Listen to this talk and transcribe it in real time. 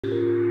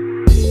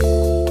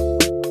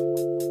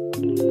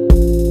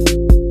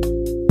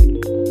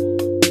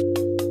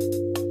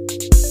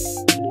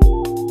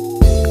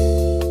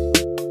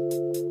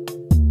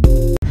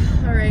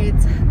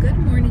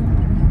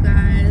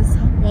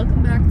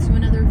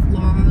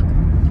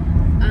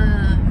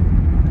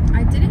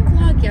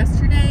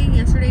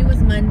Yesterday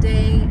was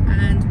Monday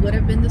and would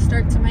have been the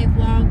start to my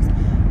vlogs,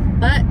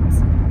 but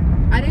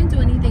I didn't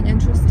do anything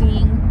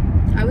interesting.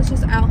 I was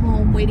just at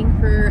home waiting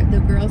for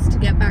the girls to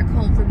get back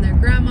home from their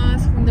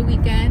grandma's from the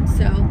weekend,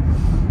 so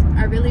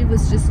I really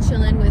was just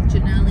chilling with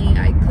Janelle.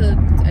 I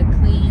cooked, I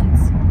cleaned,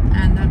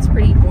 and that's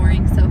pretty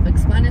boring,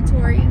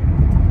 self-explanatory.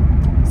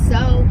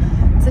 So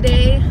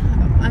today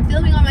I'm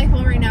filming on my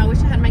phone right now. I wish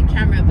I had my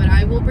camera, but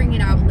I will bring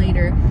it out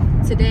later.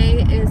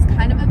 Today is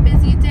kind of a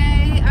busy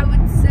day, I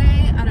would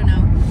say. I don't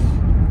know.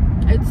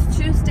 It's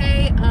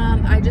Tuesday.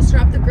 I just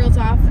dropped the girls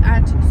off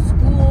at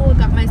school.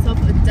 Got myself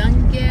a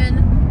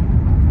Dunkin'.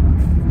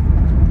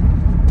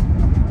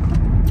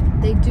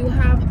 They do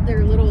have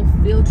their little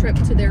field trip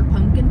to their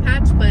pumpkin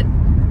patch, but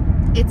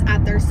it's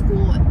at their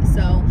school,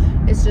 so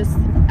it's just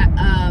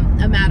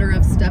a matter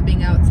of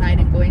stepping outside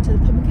and going to the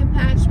pumpkin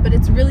patch. But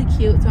it's really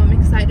cute, so I'm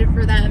excited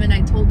for them, and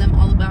I told them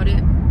all about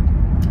it.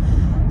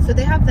 So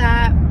they have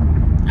that.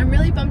 I'm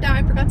really bummed out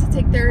I forgot to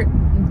take their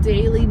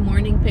daily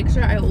morning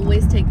picture. I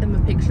always take them a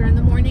picture in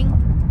the morning,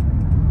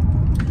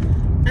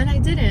 and I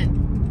didn't.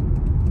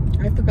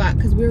 I forgot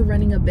because we were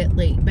running a bit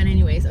late. But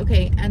anyways,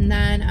 okay, and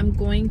then I'm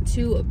going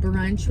to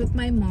brunch with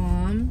my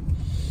mom.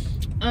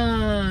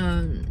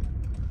 Are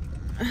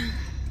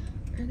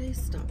they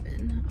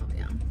stopping? Oh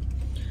yeah.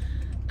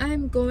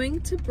 I'm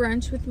going to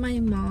brunch with my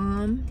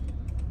mom,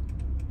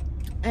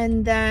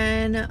 and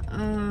then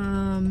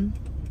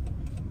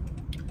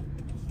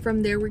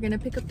from there we're gonna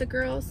pick up the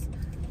girls.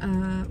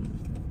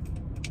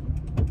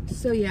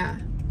 So yeah,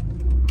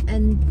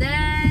 and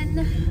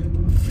then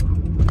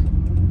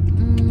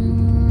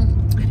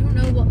I don't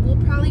know what we'll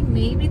probably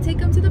maybe take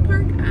them to the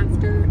park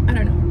after. I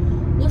don't know,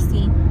 we'll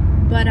see.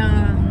 But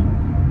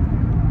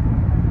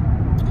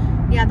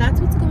yeah, that's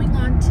what's going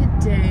on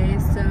today.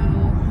 So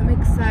I'm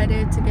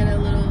excited to get a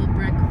little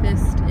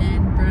breakfast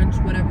in,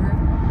 brunch, whatever.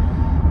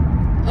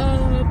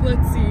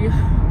 Let's see,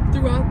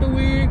 throughout the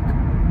week,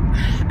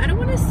 I don't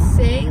want to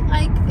say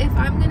like if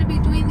I'm gonna be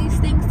doing these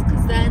things,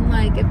 because then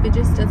like if it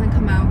just doesn't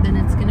come out, then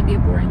it's gonna be a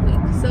boring week.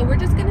 So we're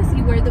just gonna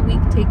see where the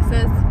week takes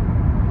us.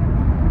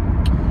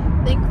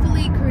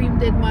 Thankfully Kareem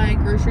did my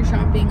grocery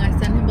shopping. I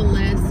sent him a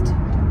list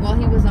while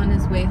he was on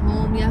his way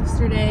home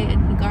yesterday,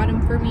 and he got them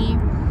for me,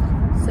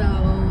 so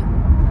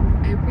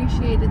I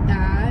appreciated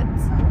that.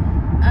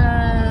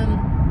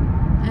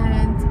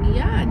 And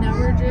yeah, now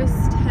we're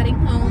just heading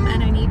home,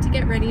 and I need to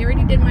get ready. I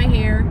already did my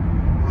hair.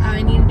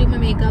 I need to do my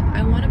makeup.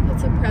 I want to put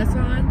some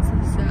press-ons,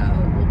 so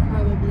we'll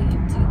probably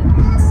do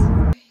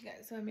that. Okay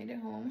guys, so I made it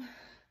home.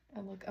 I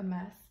look a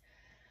mess.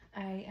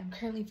 I am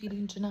currently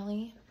feeding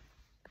Janelle.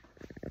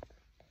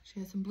 She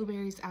has some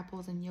blueberries,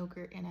 apples, and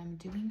yogurt, and I'm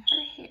doing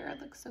her hair.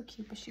 It looks so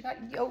cute, but she got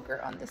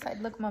yogurt on this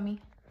side. Look, mommy.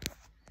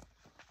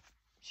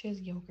 She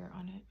has yogurt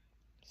on it,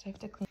 so I have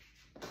to clean.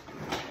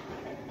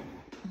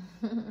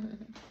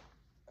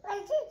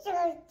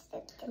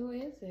 Who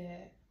is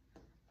it?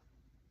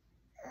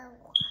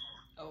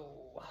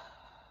 Oh.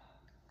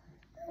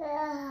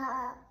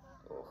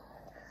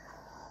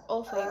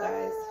 Also, you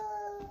guys,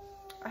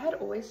 I had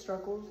always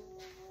struggled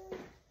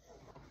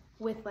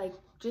with like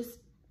just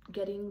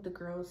getting the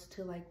girls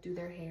to like do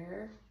their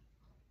hair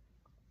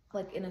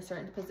like in a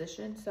certain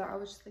position. So I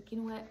was just like, you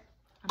know what,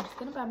 I'm just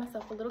gonna buy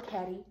myself a little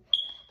caddy,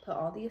 put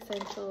all the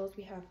essentials.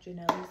 We have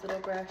Janelle's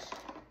little brush.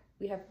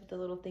 We have the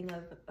little thing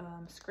of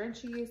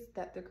scrunchies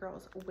that the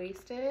girls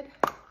wasted.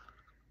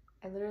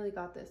 I literally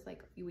got this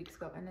like a few weeks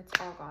ago, and it's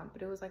all gone,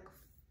 but it was like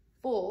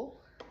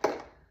full.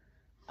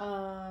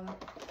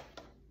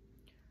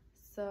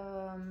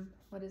 Some,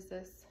 what is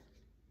this?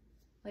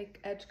 Like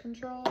edge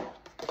control.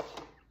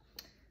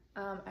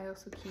 I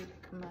also keep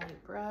my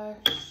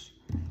brush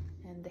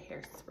and the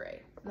hairspray.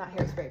 Not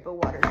hairspray, but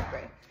water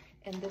spray.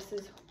 And this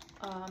is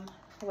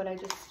what I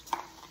just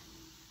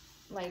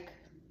like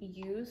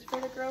use for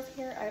the girls'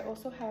 hair. I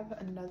also have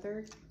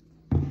another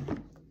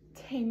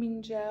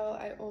taming gel.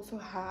 I also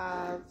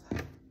have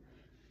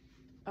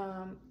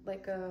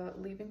like a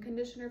leave-in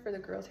conditioner for the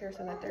girls' hair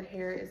so that their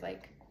hair is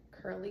like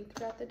curly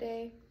throughout the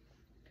day.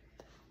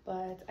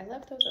 But I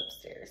left those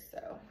upstairs,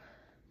 so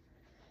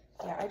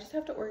yeah, I just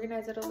have to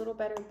organize it a little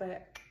better,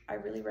 but I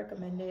really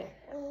recommend it.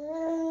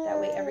 That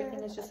way everything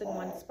is just in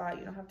one spot.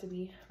 You don't have to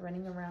be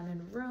running around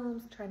in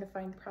rooms trying to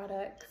find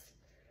products.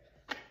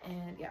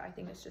 And yeah, I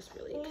think it's just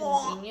really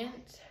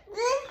convenient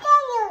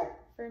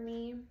for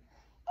me.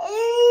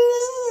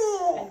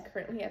 And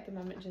currently at the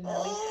moment,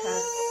 Janelle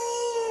has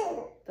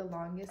the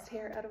longest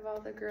hair out of all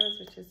the girls,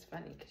 which is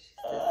funny because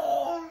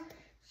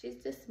she's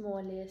the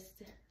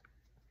smallest.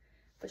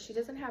 But she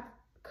doesn't have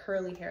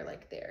curly hair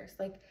like theirs.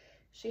 Like,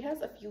 she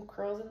has a few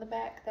curls in the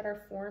back that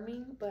are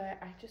forming, but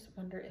I just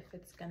wonder if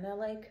it's gonna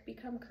like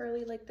become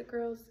curly like the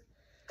girls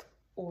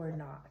or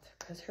not,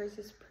 because hers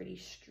is pretty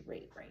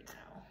straight right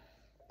now.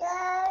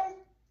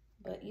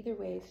 either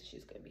way,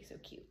 she's gonna be so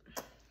cute.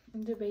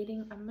 I'm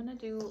debating, I'm gonna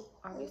do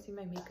obviously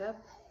my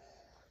makeup,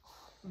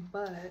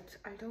 but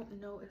I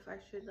don't know if I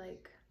should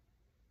like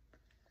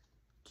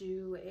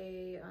do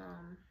a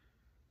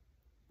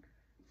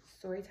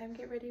story time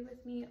get ready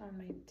with me on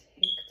my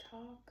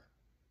TikTok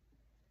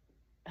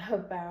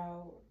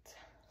about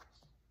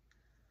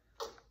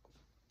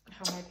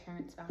how my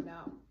parents found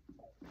out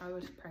I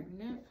was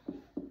pregnant.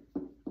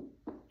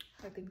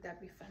 I think that'd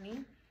be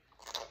funny.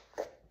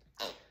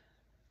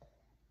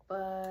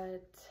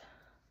 But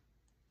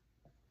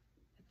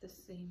at the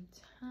same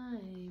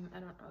time, I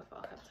don't know if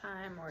I'll have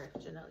time or if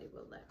Janelle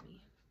will let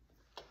me.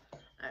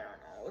 I don't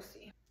know, we'll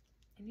see.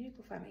 I need to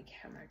go find my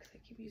camera because I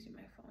keep using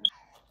my phone.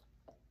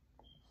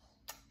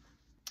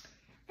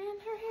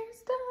 And her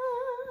hair's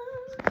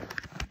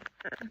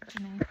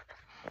done.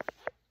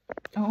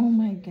 Oh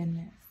my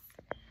goodness.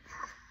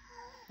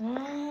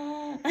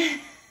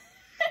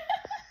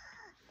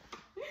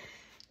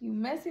 You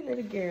messy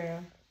little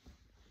girl.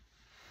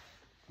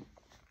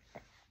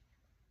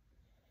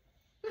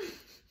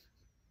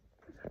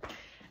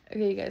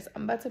 Okay, you guys,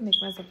 I'm about to make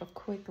myself a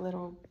quick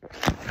little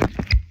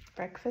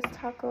breakfast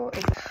taco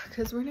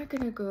because we're not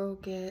gonna go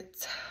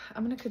get,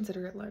 I'm gonna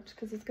consider it lunch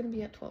because it's gonna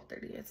be at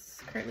 12:30.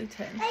 It's currently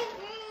 10. I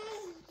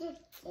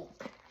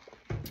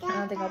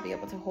don't think I'll be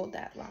able to hold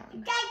that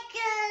long.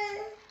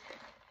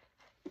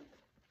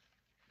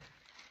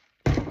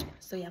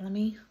 So yeah, let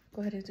me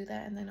go ahead and do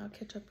that and then I'll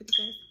catch up with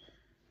you guys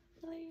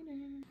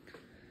later.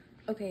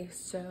 Okay,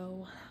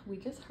 so we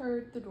just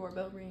heard the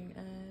doorbell ring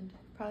and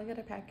probably got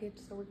a package,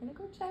 so we're gonna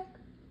go check.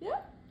 Yeah?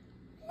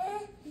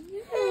 Yes.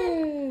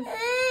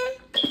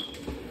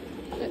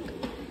 Look.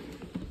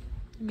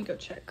 Let me go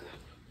check.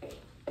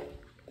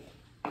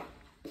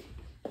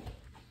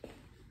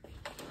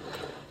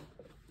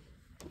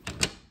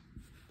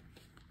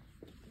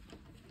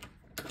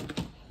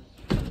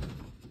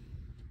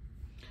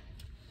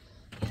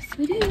 Yes,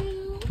 we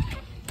do.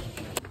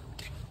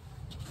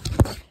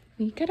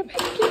 We got a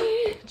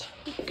package.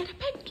 We got a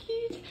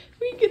package.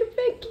 We got a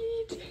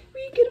package.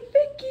 We got a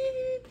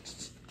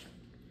package.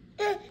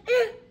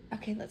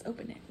 Okay, let's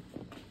open it.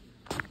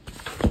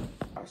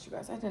 Gosh, you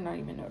guys, I did not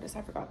even notice.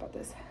 I forgot about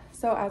this.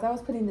 So as I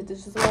was putting the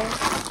dishes away,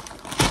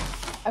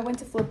 I went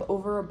to flip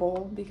over a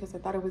bowl because I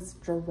thought it was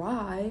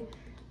dry.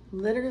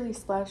 Literally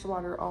splashed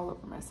water all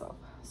over myself.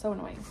 So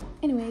annoying.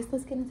 Anyways,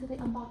 let's get into the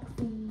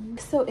unboxing.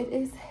 So it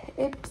is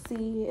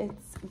Ipsy.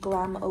 It's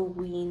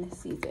Glam-O-Ween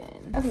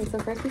season. Okay, so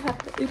first we have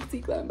the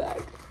Ipsy Glam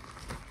bag.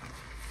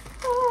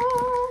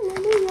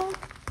 Hallelujah.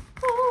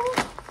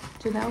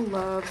 Janelle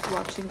loves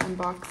watching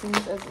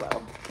unboxings as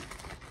well.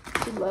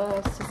 She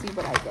loves to see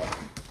what I get.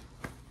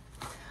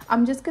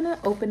 I'm just gonna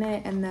open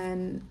it and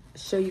then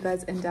show you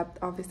guys in depth,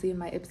 obviously in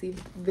my Ipsy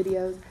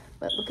videos.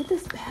 But look at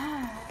this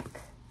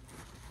bag.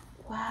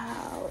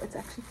 Wow, it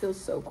actually feels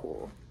so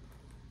cool.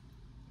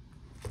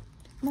 Oh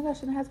my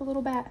gosh, and it has a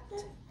little bat.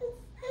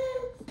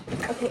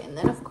 Okay, and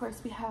then of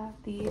course we have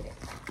the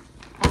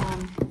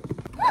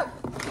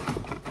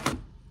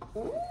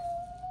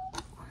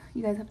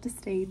you guys have to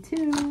stay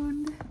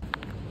tuned.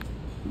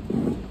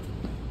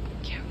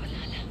 Careful,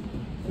 Lala.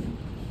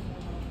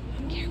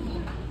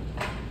 Careful.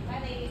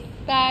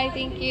 Bye,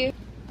 thank you.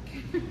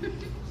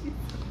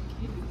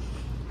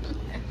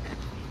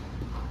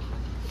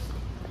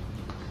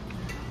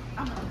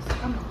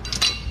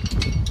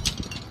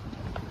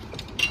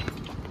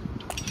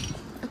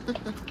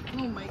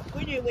 Oh my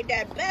goodness, with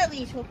that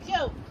belly, so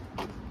cute.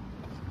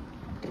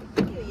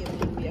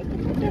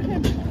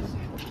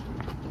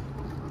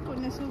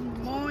 Con esos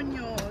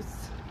moños.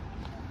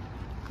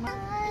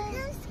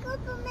 Let's go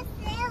for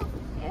myself.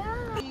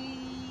 Yeah.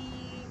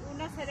 Y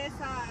una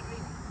cereza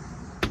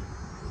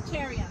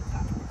cherry on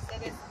top.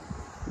 Cereza.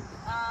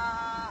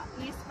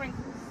 Y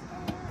sprinkles.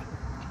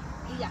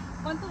 Y ya.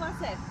 ¿Cuánto va a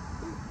ser?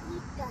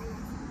 Okay.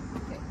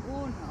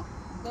 1,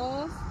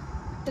 2,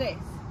 3.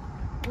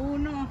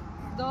 1,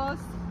 2,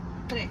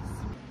 3.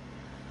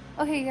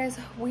 Okay, you guys,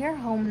 we are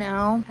home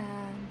now,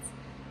 and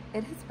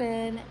it has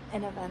been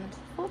an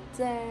eventful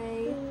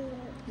day.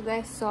 You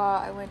guys saw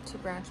I went to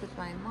brunch with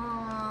my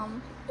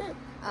mom,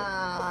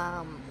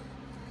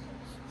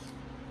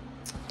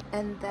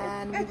 and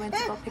then we went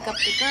to go pick up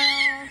the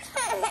girls,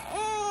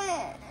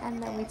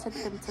 and then we took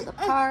them to the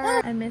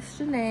park. And Miss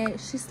Janae,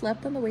 she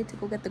slept on the way to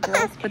go get the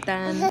girls, but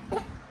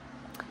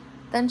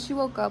then she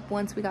woke up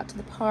once we got to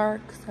the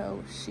park,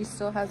 so she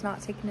still has not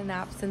taken a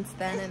nap since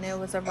then, and it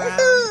was around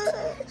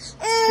 2-ish.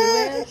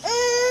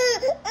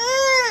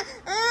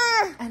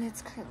 And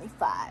it's currently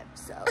 5,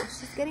 so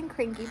she's getting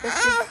cranky, but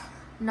she's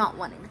not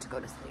wanting to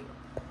go to sleep.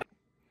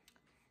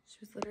 She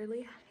was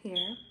literally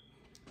here,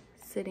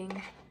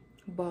 sitting,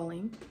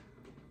 bawling.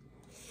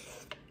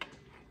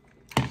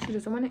 She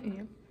doesn't want to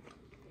eat,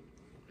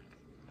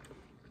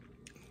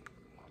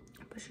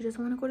 but she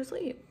doesn't want to go to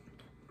sleep.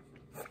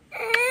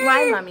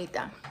 Why,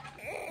 mamita?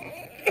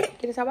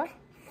 ¿Quieres agua?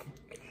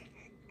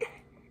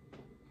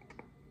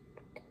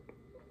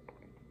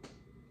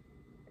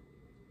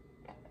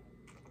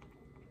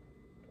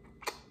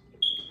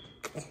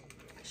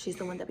 She's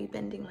the one that be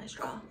bending my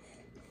straw.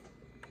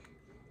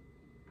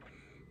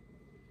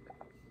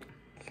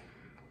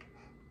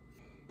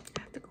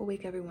 go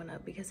wake everyone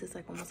up because it's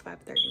like almost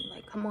 5:30.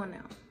 Like, come on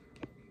now.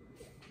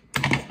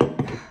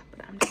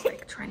 But I'm just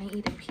like trying to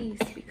eat in peace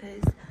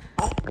because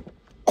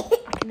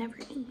I can never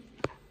eat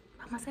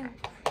by myself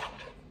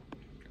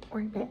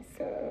or in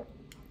peace.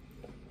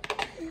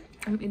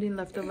 I'm eating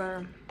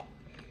leftover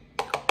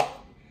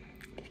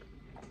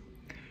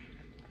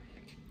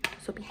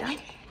sopita.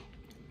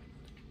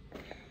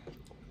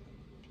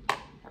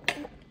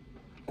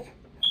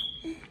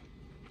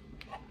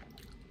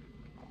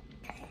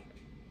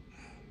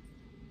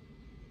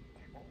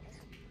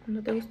 ¿No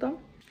te gustó?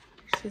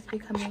 She's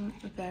becoming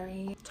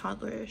very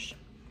toddlerish.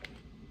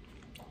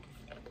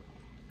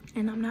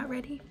 And I'm not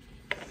ready.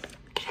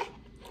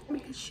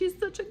 Because she's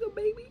such a good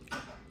baby.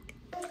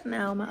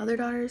 Now, my other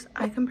daughters,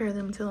 I compare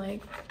them to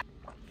like,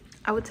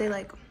 I would say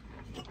like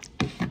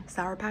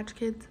Sour Patch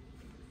Kids.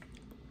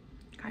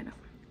 Kind of.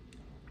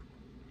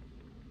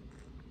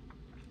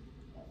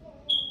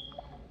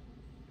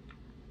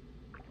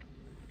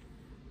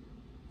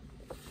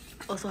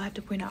 Also, I have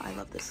to point out, I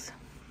love this.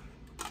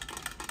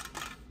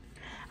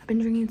 I've been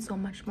drinking so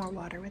much more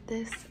water with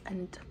this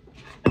and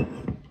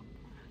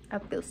I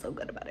feel so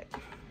good about it.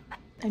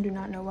 I do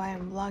not know why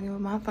I'm vlogging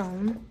with my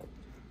phone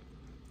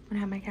when I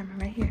have my camera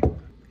right here.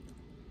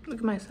 Look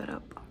at my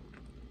setup.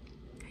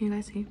 Can you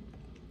guys see?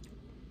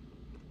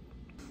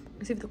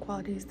 Let's see if the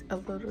quality is a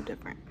little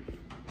different.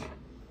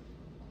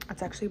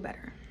 It's actually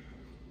better.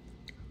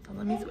 So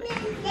let me switch.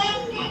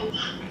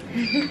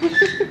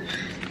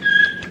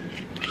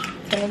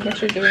 Tell them what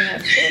you're doing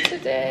at school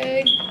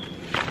today.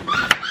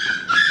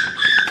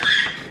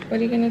 What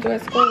are you gonna do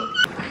at school?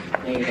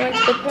 Are you going to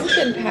the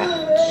pumpkin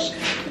patch?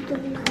 The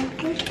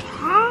pumpkin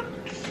patch?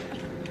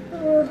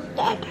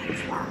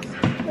 That's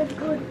awesome. Let's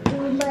go to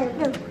my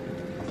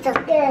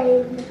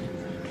game.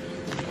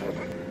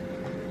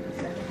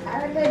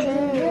 I'm gonna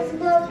do this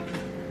book.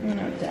 You're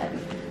not dead.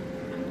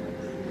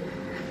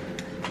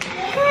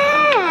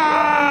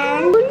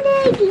 And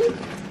lady,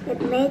 it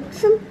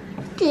makes them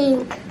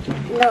think.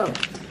 No,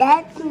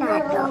 that's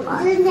not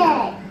awesome.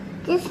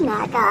 This is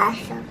not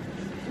awesome.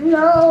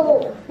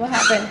 No. What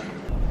happened?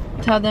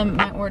 Tell them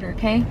my order,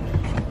 okay?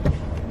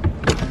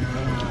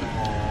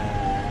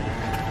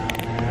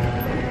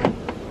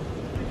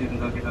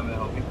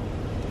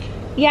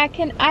 Yeah,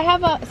 I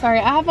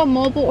have a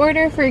mobile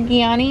order for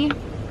Gianni.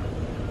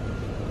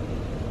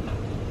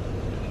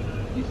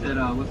 You said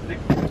what's the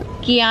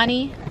name?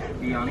 Gianni.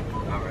 Gianni.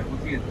 Alright, we'll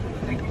see you.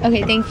 Thank you.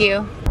 Okay, thank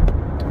you.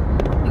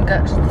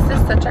 Gosh, this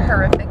is such a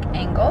horrific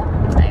angle.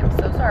 I am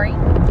so sorry.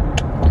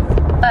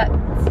 But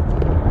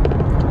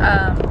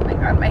oh my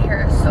god, my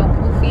hair is so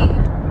poofy.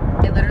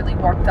 I literally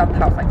walked out the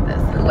house like this.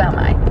 Who am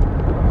I?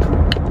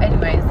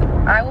 Anyways,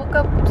 I woke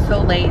up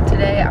so late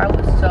today. I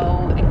was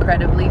so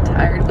incredibly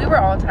tired. We were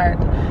all tired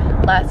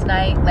last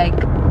night. Like,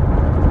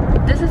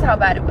 this is how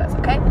bad it was,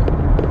 okay?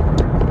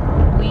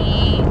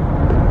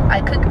 I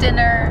cooked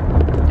dinner.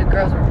 The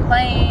girls were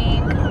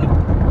playing.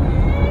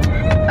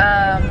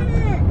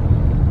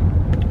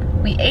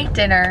 We ate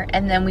dinner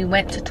and then we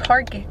went to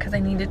Target because I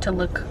needed to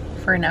look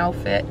for an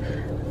outfit,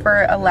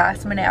 for a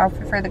last minute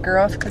outfit for the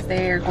girls because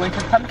they are going to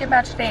pumpkin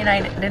patch day and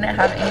I didn't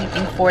have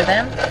anything for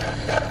them.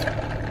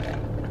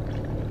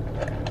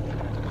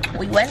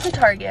 We went to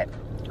Target.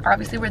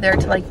 Obviously we're there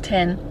till like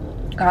 10.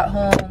 Got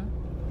home.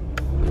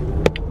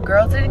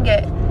 Girls didn't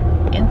get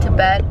into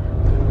bed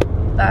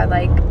by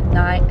like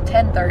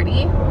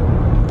 10:30.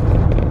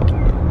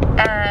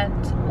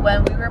 And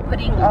when we were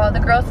putting all the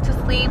girls to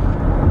sleep,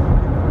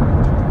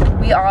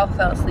 we all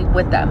fell asleep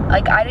with them.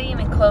 Like, I didn't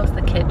even close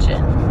the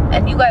kitchen.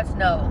 And you guys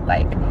know,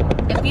 like,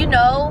 if you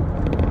know,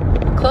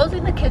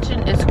 closing the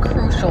kitchen is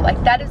crucial.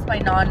 Like, that is my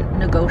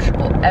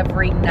non-negotiable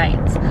every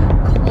night.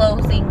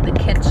 Closing the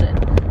kitchen.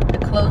 The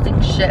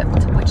closing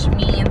shift, which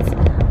means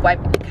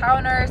wiping the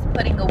counters,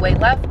 putting away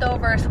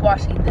leftovers,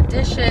 washing the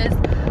dishes,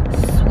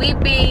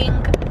 sweeping,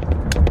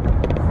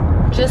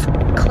 just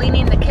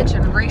cleaning the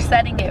kitchen,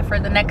 resetting it for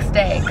the next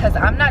day, because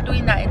I'm not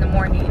doing that in the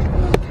morning.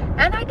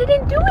 And I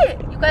didn't do it.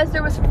 You guys,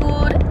 there was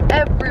food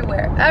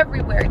everywhere,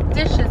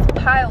 dishes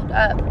piled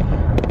up.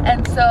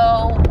 And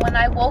so when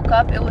I woke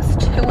up, it was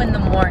 2 in the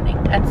morning.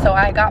 And so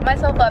I got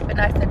myself up and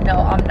I said, no,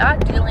 I'm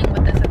not dealing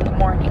with this in the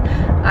morning.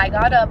 I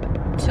got up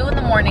 2 in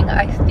the morning.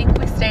 I think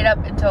we stayed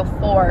up until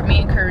 4,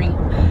 me and Kareem,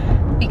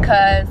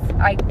 because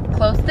I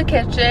closed the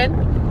kitchen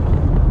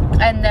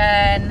and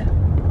then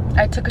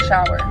I took a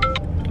shower.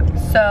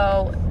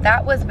 So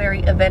that was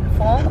very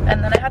eventful.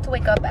 And then I had to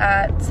wake up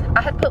I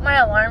had put my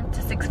alarm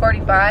to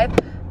 6:45,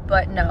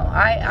 but no,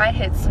 I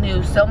hit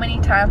snooze so many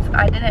times.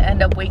 I didn't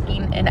end up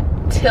waking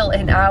until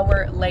an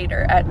hour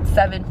later at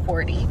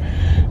 7:40.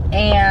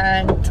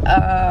 And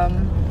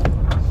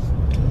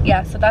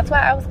yeah, so that's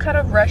why I was kind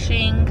of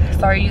rushing.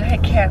 Sorry, you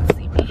can't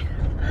see me.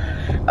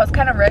 I was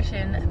kind of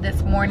rushing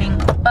this morning,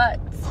 but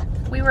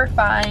we were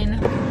fine.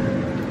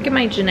 Look at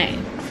my Janae.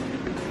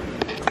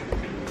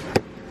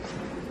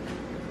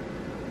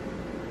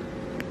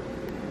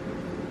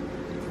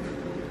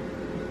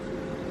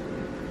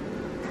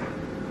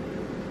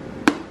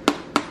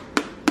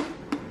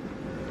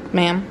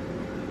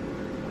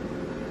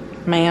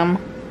 Ma'am.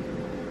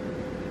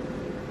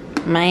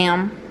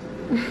 Ma'am.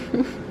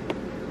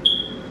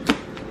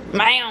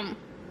 Ma'am.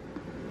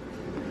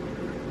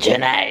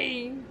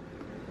 Janae.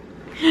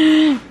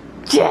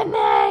 Janae,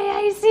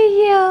 I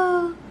see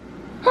you.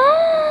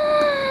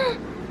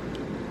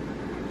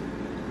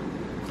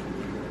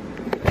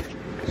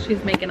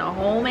 She's making a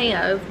whole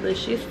mess, but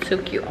she's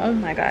too cute. Oh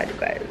my god, you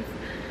guys.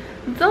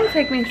 Don't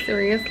take me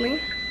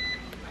seriously.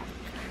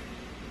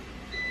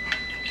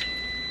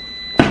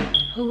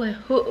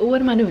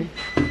 What am I doing?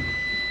 Stop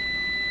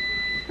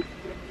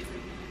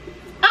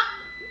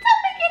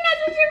making that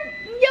with your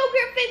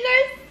yogurt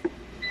fingers.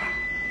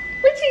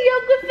 With your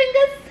yogurt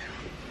fingers.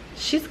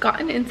 She's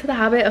gotten into the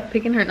habit of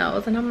picking her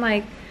nose, and I'm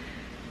like,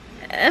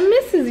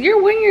 Mrs.,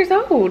 you're 1 year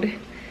old.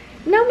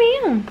 No,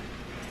 ma'am.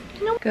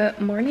 No. Good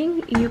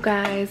morning, you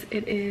guys.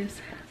 It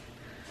is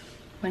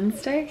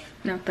Wednesday?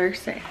 No,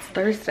 Thursday. It's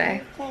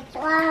Thursday.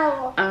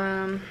 Wow.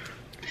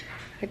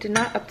 I did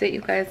not update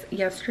you guys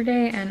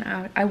yesterday, and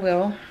I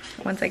will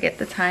once I get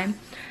the time,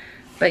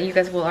 but you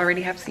guys will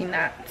already have seen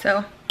that.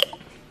 So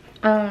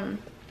I'm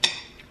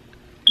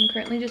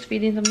currently just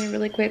feeding something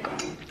really quick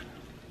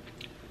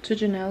to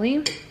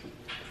Janelle,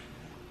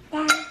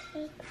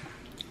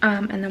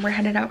 and then we're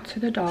headed out to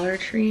the Dollar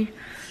Tree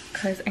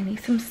because I need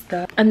some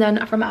stuff, and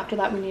then from after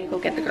that we need to go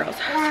get the girls.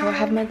 So I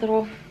have my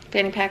little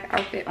fanny pack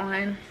outfit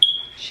on.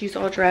 She's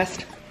all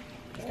dressed.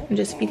 I'm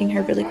just feeding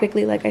her really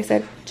quickly, like I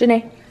said.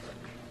 Janae,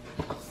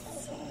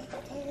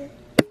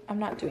 I'm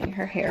not doing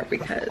her hair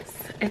because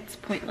it's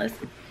pointless,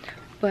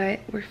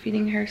 but we're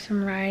feeding her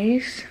some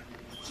rice.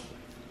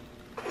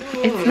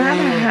 It's not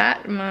a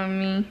hat,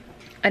 mommy.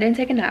 I didn't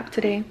take a nap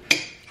today.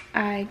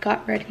 I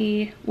got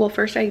ready. Well,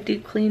 first I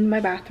did clean my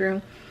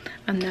bathroom,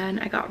 and then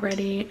I got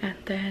ready, and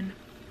then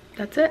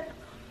that's it.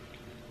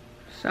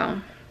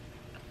 So,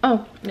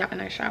 oh yeah,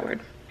 and I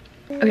showered.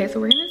 Okay, so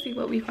we're gonna see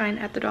what we find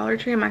at the Dollar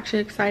Tree. I'm actually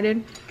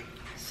excited,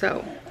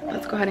 so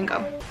let's go ahead and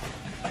go.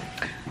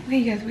 Okay,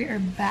 you guys, we are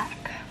back.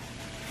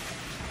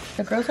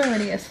 The girls are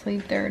already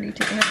asleep. They're already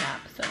taking a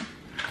nap, so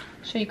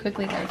I'll show you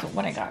quickly, guys,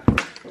 what I got.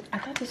 I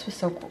thought this was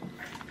so cool.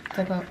 It's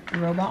like a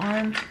robot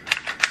arm.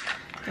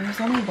 There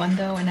was only one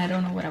though, and I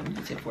don't know what I would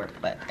use it for,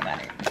 but I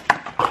got it.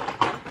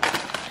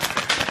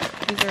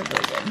 These are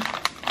really good.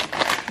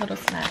 Little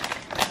snack.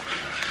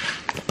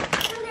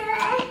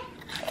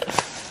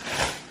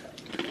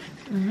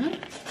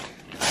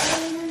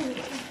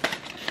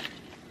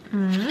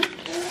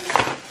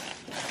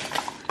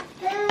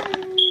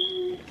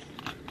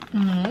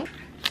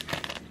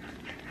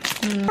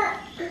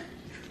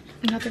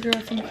 I got the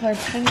girls some colored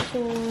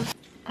pencils.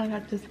 I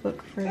got this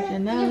book for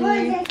Janelle.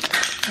 I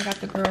got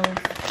the girls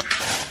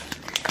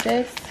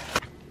this.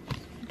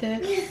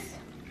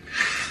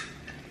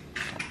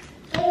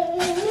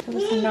 I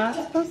was not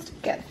supposed to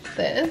get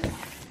this,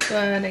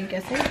 but I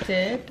guess I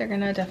did. They're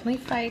gonna definitely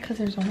fight because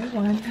there's only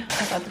one.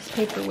 I thought this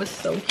paper was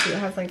so cute. It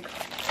has like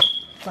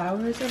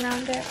flowers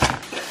around it.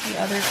 The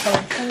other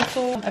colored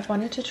pencil. I've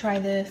wanted to try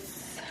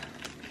this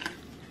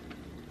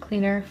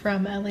cleaner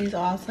from LA's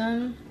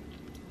Awesome,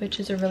 which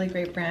is a really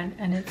great brand,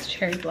 and it's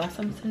cherry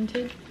blossom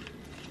scented.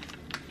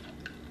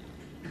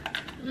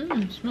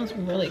 It smells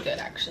really good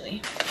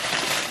actually.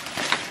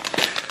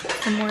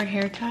 Some more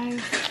hair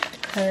ties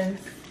because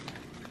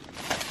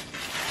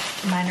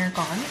mine are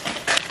gone.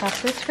 Got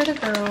this for the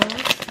girls.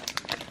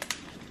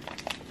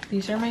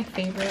 These are my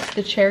favorite.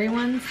 The cherry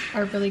ones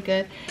are really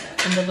good,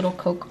 and the little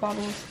Coke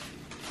bottles,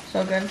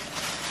 so good.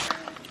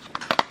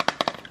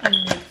 I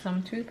need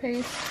some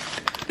toothpaste.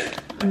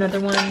 Another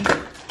one.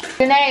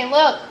 Janae,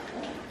 look.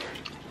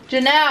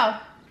 Janelle.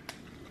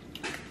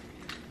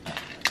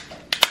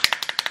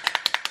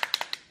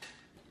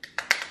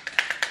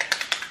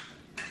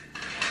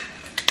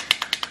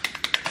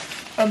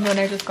 And then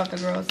I just got the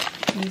girls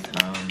these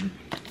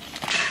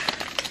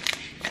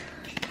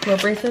glow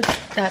bracelets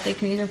that they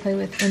can either play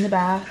with in the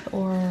bath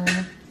or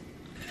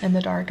in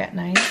the dark at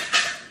night.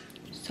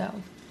 So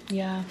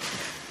yeah,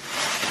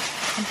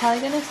 I'm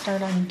probably gonna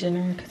start on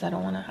dinner because I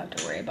don't want to have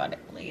to worry about it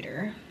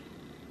later.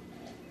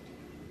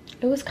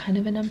 It was kind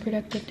of an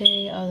unproductive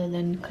day other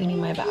than cleaning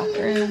my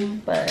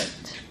bathroom,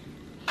 but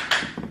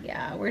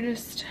yeah,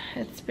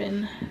 it's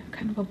been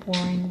kind of a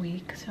boring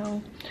week,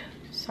 so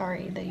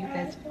sorry that you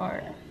guys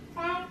are,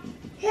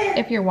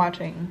 if you're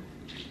watching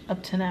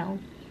up to now,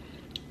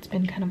 it's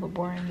been kind of a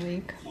boring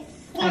week.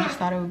 I just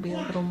thought it would be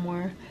a little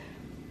more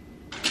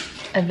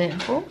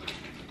eventful.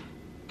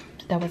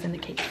 That wasn't the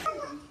case.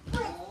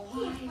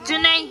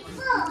 Janae,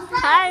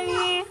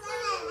 hi.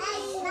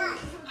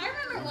 I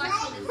remember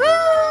watching this.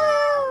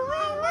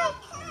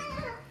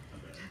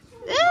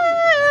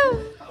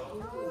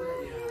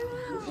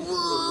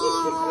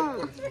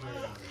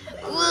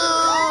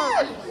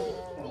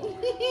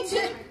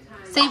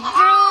 Say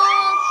bro.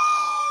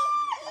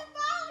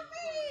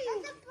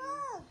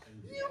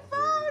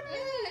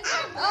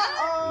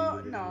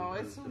 No,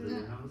 es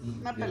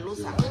una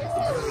pelusa.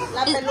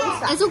 La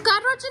pelusa. ¿Es un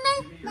carro,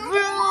 Janae? No.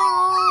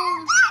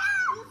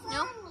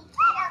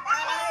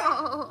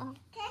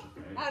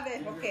 A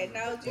ver, okay,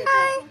 now it's your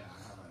Hi.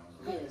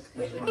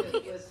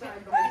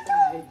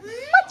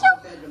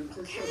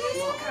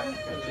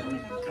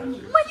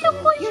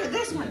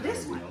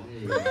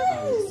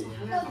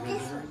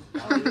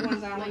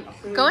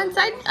 Go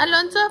inside,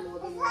 Alonso.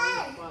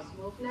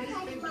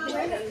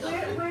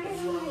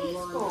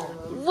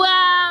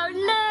 Wow,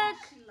 look.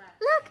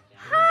 Look.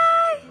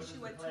 Hi.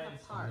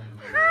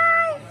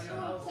 Hi.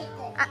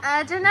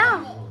 I don't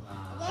know.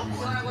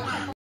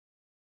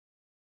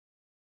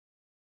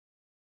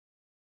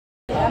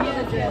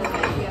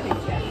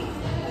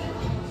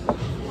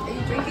 Are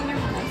you drinking your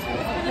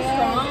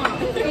strong?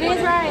 It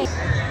is right.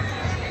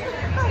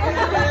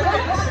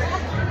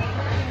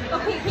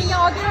 Okay, can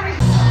y'all get over here?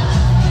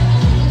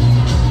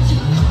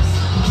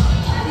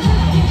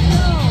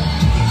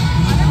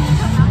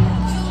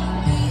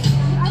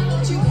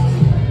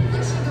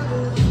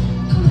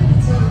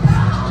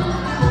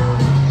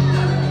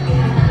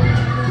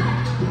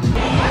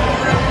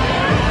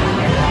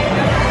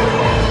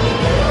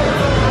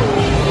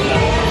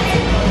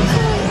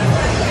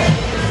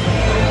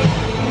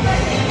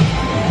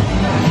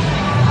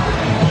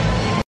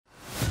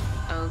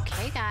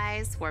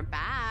 We're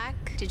back.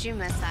 Did you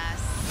miss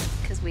us?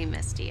 Because we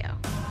missed you.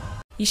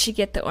 You should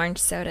get the orange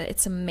soda.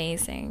 It's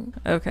amazing.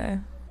 Okay.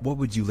 What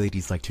would you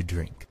ladies like to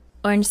drink?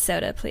 Orange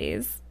soda,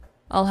 please.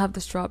 I'll have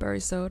the strawberry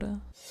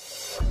soda.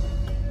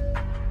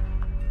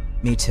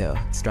 Me too.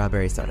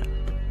 Strawberry soda.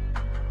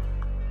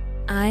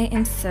 I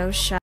am so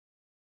shy.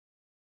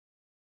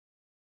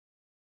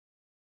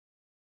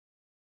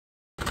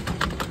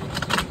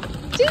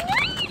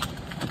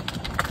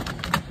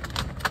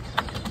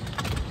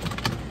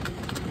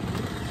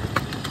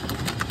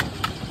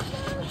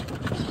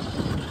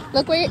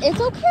 Look where it's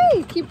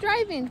okay. Keep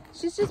driving.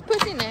 She's just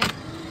pushing it.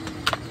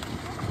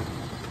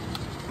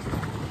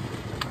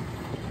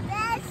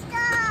 Let's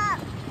stop.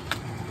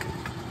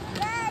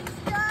 Let's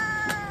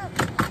stop.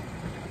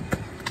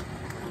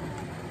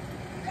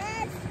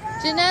 Let's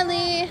stop.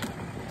 Janelle.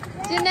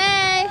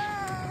 Janae.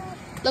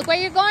 Look where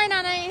you're going,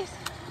 Anais. Let's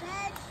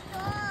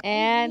stop.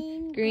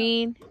 And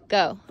green,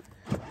 go.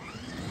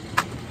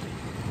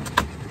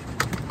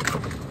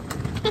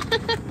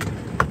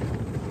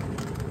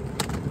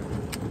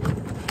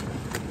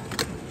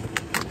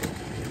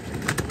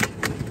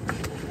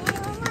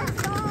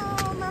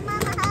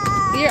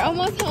 You're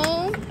almost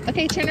home.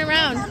 Okay, turn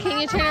around. Can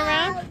you turn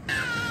around?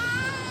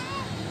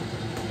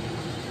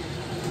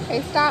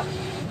 Okay, stop.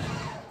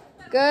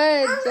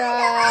 Good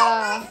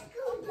job.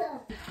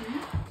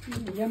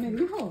 Ya me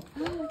dijo.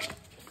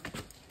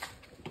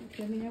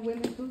 Que niña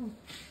huele todo.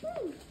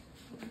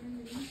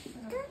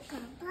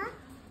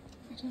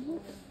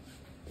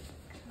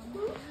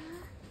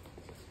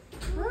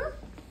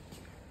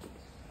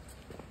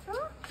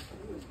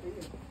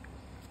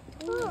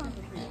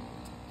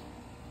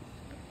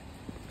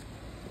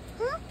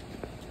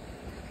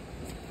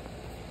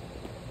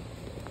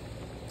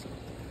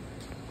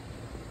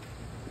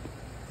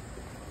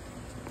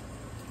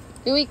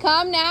 Do we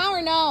come now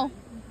or no?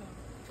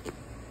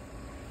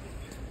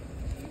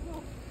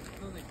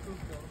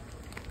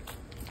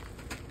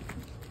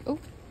 Oh.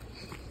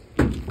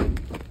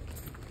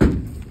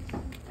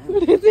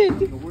 What is it?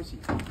 It's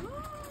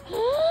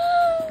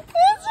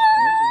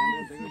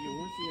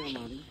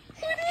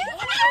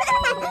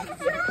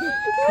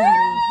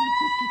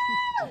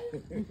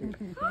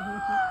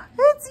yours.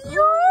 It's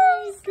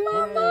yours,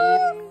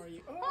 Mama.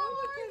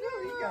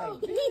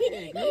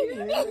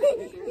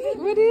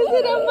 What is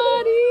it,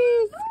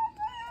 Amaris?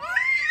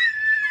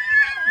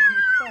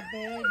 It's a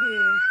baby.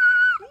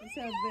 It's a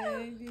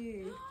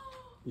baby.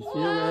 You see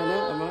him,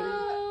 Amari?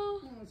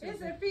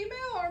 Is it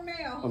female or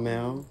male? A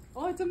male.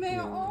 Oh, it's a male.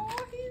 Yeah. Oh,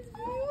 he's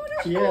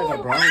beautiful. She has a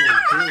brown one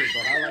too,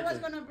 but I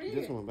like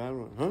this one, bad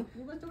one. Huh?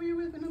 What were you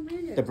was gonna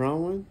bring it? The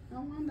brown one? I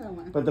want that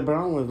one. But the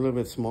brown one's a little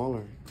bit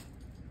smaller.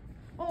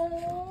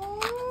 Oh,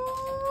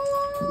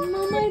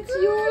 Mama, it's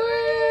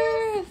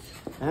yours.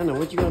 Anna,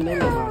 what you gonna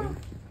name Amari?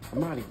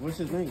 Amari, what's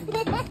his name?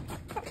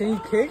 Can you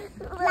kick?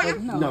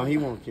 No, he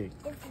won't kick.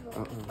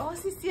 Oh,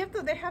 sí,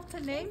 cierto. They have to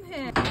name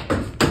him.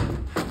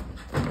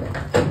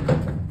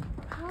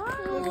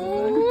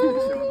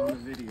 On the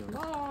video.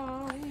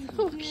 Oh,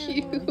 So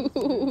cute.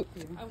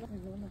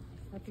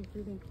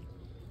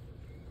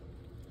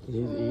 He's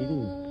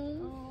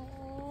eating.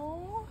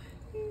 Oh,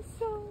 he's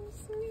so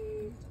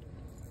sweet.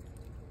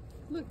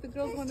 Look, the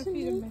girls want to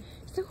feed him.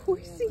 It's a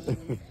horsey.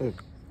 Feed him,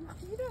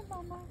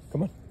 Mama.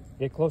 Come on,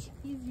 get close.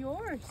 He's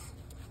yours.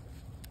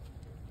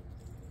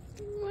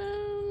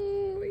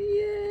 Wow,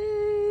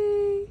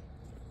 yay.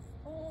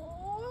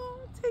 Oh,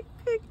 take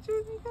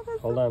pictures.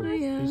 Hold on,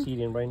 he's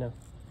eating right now.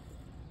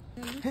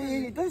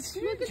 Hey, that's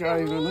you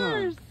driving,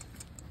 huh?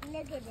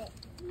 Look at it.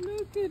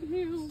 Look at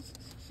him.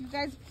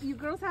 You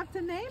girls have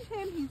to name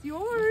him. He's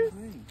yours.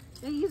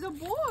 And he's a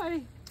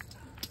boy.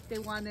 They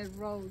wanted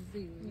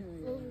Rosie.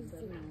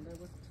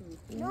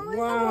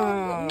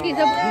 Wow. He's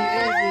a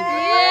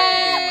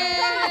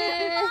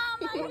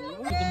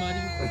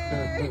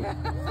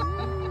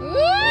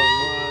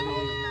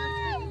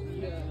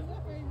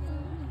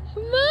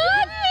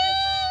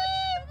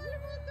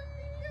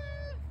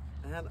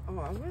Oh,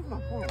 where's my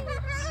phone?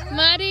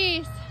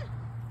 Maris!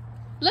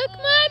 Look,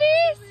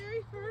 Maris!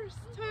 Very first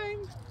time.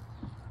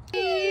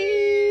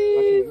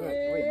 Okay, look.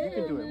 Wait, you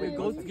can do it. The Wait,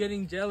 goat's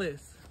getting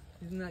jealous.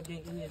 He's not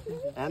getting any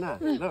attention. Anna,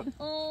 look.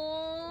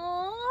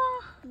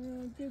 Oh,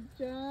 good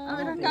job. Oh,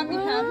 Ahora okay.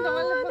 caminando.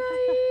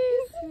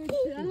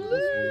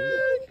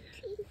 Look.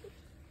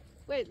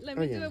 Wait, let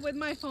Oh, me yeah. do it with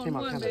my phone. Came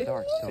out One, kind of babe.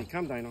 dark. Say,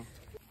 come, Dino.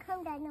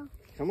 Come, Dino.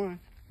 Come on.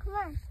 Come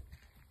on.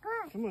 Come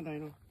on. Come on,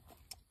 Dino.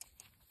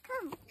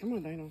 Come. Come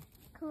on, Dino.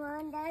 Come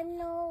on,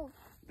 Dino.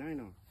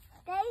 Dino.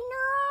 Dino.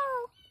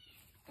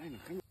 Dino,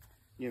 come on.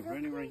 Yeah,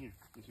 running right here.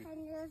 That's right.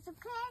 It's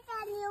okay,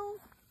 Dino.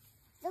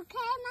 It's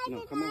okay, my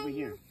No, come over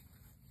here.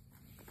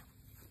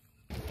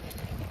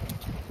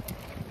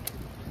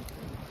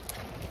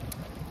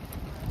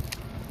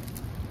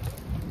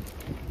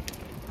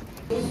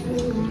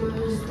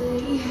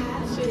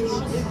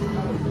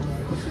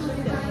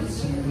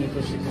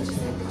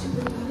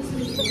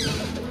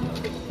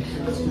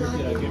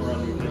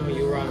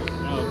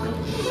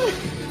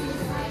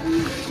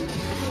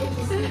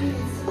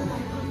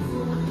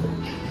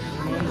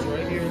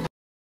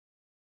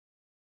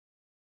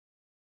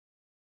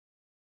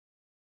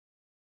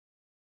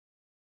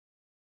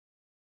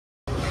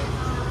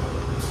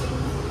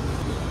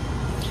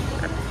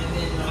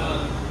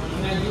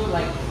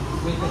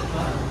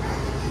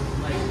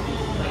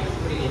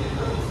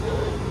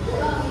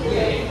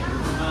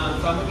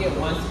 So I'm gonna get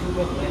 1 scoop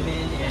of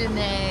lemon and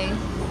Janae.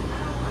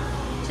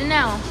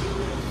 Janelle.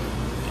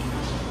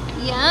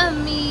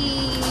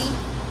 Yummy.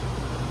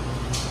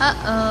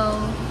 Uh-oh.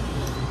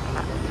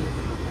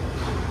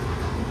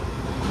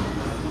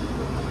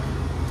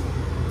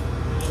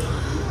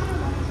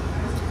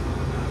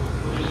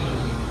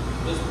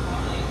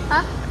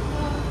 Huh?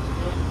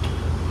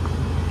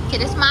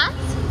 ¿Quieres más?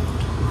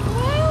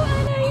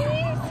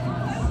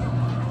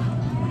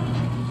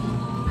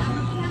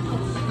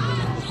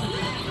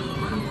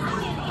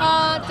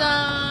 All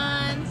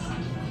done.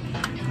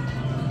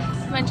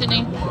 Come on,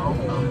 Jenny.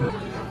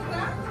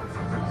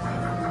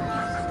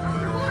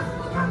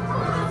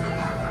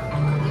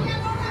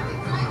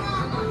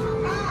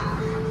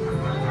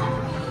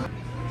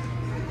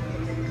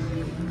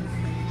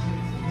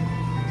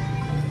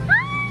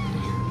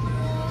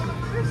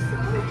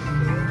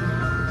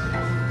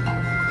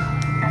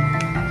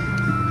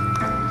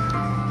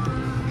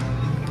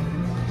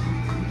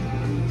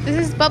 This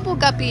is bubble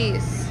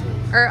guppies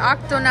or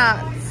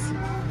octonauts.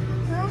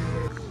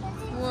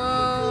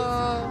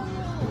 Whoa.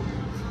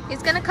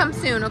 He's gonna come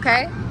soon,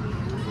 okay?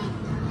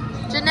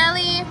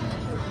 Janelle.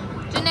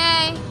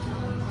 Janae.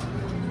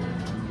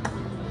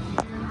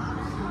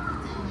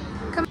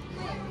 Come.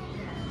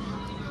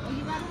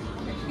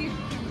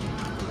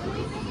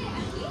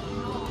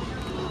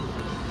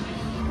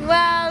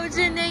 Wow,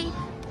 Janae.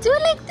 Do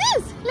it like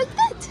this. Like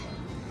that.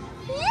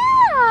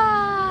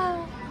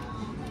 Yeah.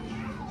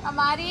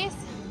 Amaris.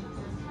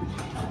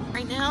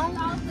 Right now?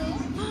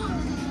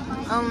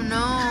 Oh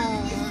no.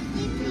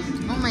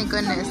 Oh my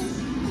goodness.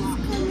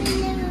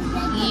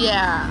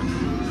 Yeah.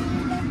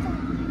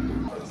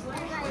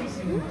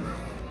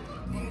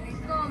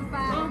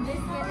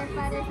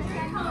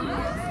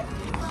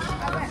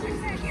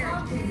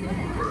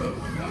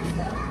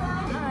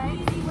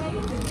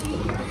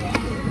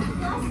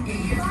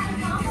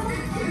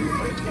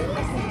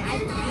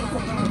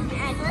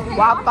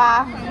 Guapa.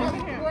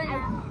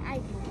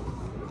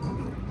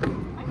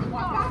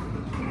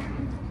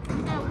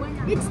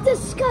 It's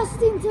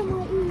disgusting to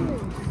my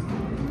ears.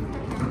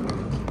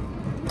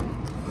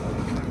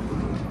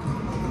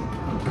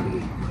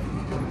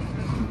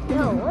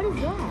 No, what is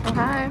that?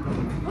 Hi.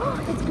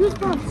 It's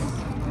goosebumps.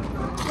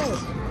 Wait.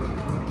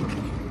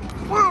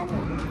 Dad.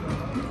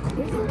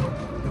 Is it?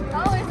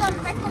 Oh, it's on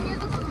High School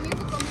Musical.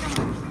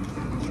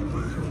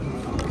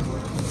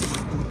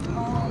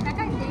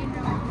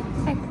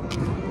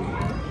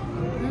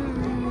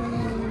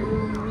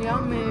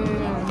 Yummy.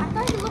 I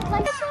thought it looked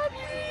like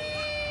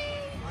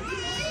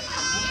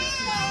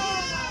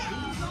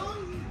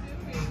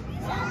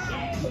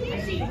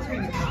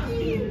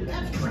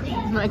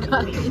My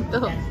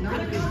gatito.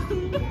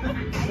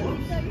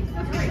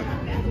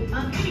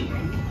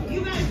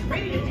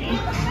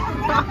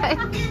 Hi.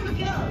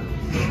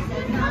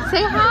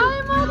 Say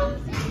hi, Mom.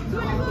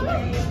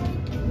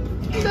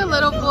 The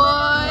little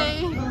boy.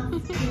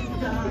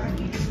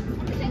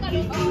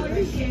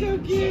 So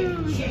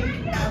cute.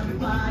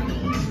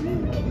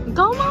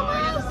 Go, Mama.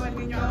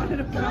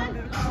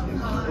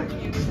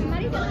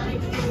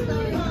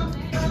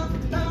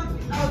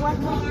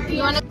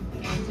 You want to?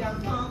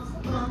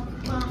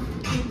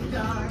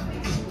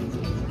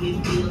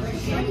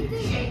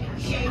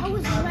 I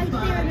was right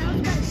there and I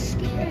was kind of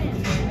scared.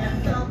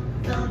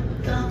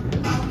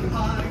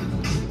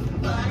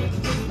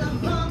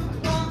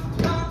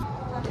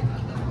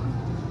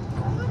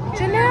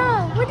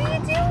 Janelle, what are you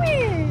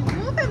doing?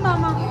 Move it,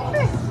 Mama. Move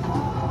it.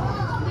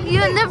 You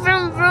in the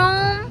vroom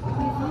vroom?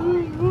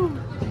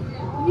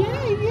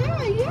 Yeah.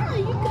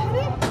 You got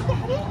it.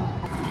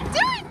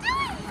 Do it.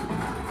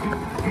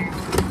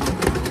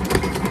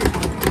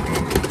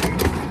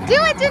 Do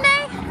it,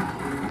 Janae.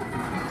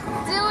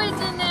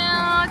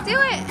 Do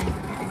it.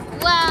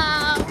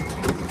 Wow.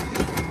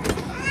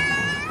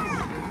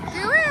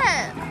 Do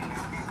it.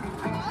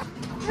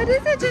 What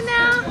is it,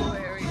 Janelle?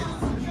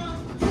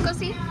 Go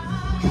see.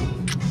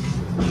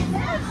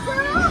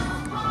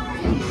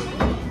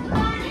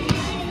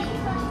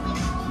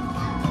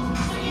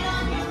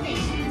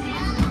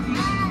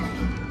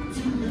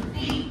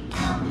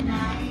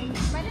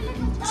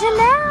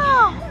 Janelle.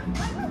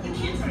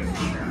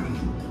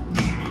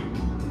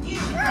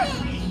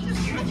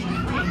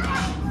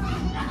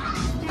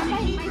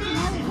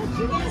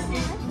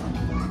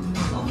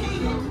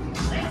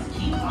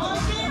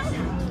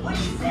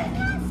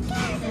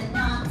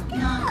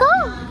 Go.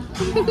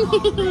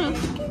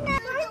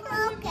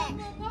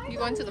 You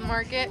going to the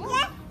market?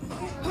 Yes.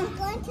 I'm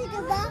going to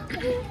the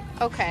market.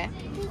 Okay.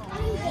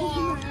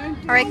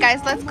 All right,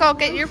 guys, let's go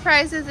get your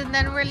prizes and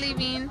then we're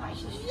leaving.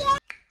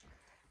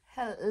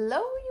 Hello,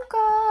 you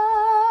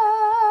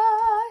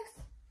guys.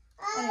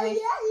 Anyway,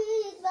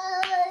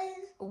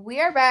 we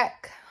are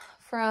back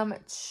from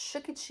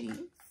Chuck E. Cheese.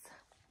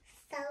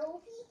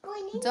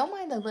 Don't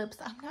mind the lips.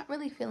 I'm not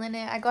really feeling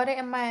it. I got it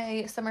in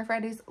my Summer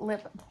Fridays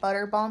lip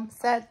butter balm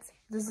set.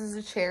 This is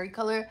a cherry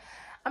color.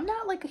 I'm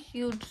not like a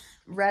huge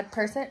red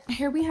person.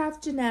 Here we have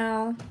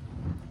Janelle.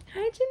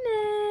 Hi,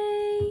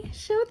 Janae.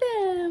 Show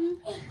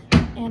them.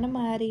 Anna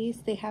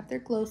Maddie's. They have their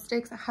glow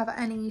sticks. I have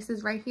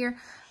Annie's right here,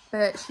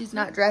 but she's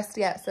not dressed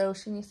yet, so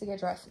she needs to get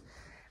dressed.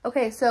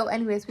 Okay, so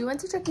anyways, we went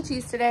to Chuck E.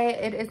 Cheese today.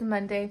 It is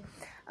Monday.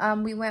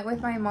 We went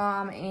with my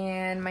mom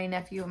and my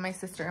nephew and my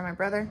sister and my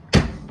brother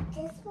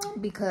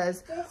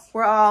because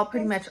we're all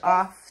pretty much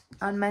off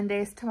on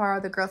Mondays. Tomorrow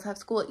the girls have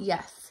school.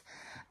 Yes.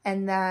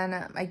 And then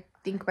I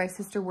think my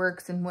sister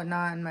works and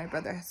whatnot, and my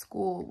brother has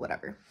school,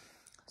 whatever.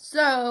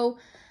 So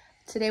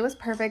today was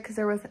perfect because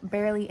there was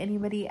barely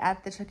anybody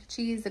at the Chuck E.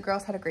 Cheese. The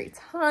girls had a great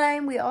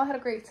time. We all had a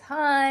great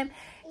time.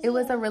 It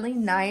was a really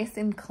nice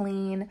and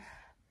clean,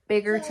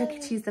 bigger Chuck E.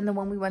 Cheese than the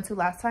one we went to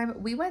last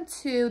time. We went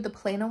to the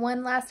Plano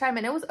one last time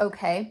and it was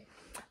okay.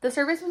 The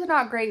service was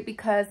not great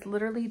because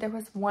literally there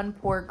was one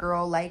poor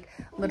girl like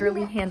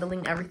literally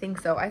handling everything,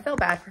 so I felt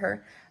bad for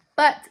her.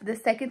 But the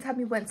second time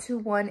we went to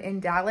one in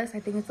Dallas, I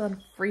think it's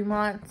on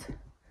Fremont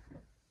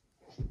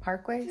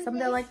Parkway,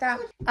 something like that.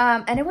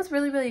 And it was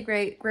really, really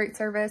great. Great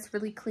service,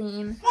 really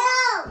clean.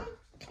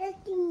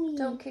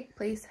 Don't kick,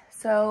 please.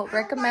 So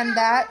recommend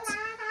that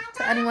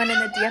to anyone in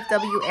the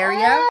DFW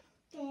area.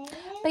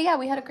 But yeah,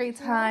 we had a great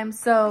time.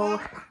 So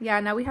yeah,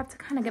 now we have to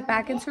kind of get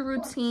back into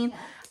routine.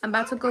 I'm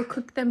about to go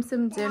cook them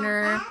some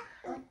dinner.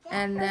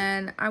 And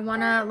then I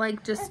want to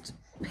like just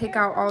pick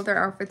out all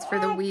their outfits for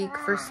the week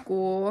for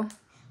school.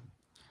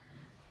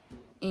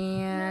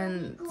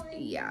 And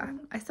yeah,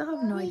 I still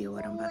have no idea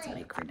what I'm about to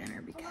make for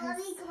dinner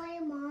because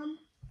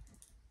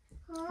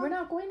we're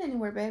not going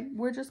anywhere, babe.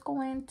 We're just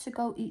going to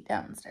go eat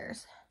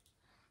downstairs.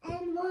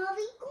 And where are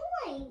we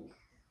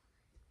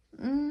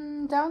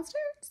going?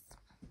 Downstairs?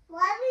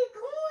 Where are we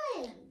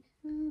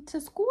going? To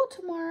school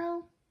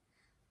tomorrow.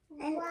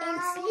 And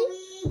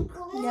sleep?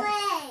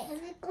 Yes. Are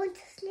we going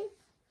to sleep?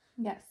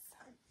 Yes.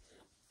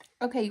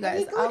 Okay, you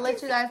guys, I'll let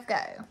you guys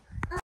go.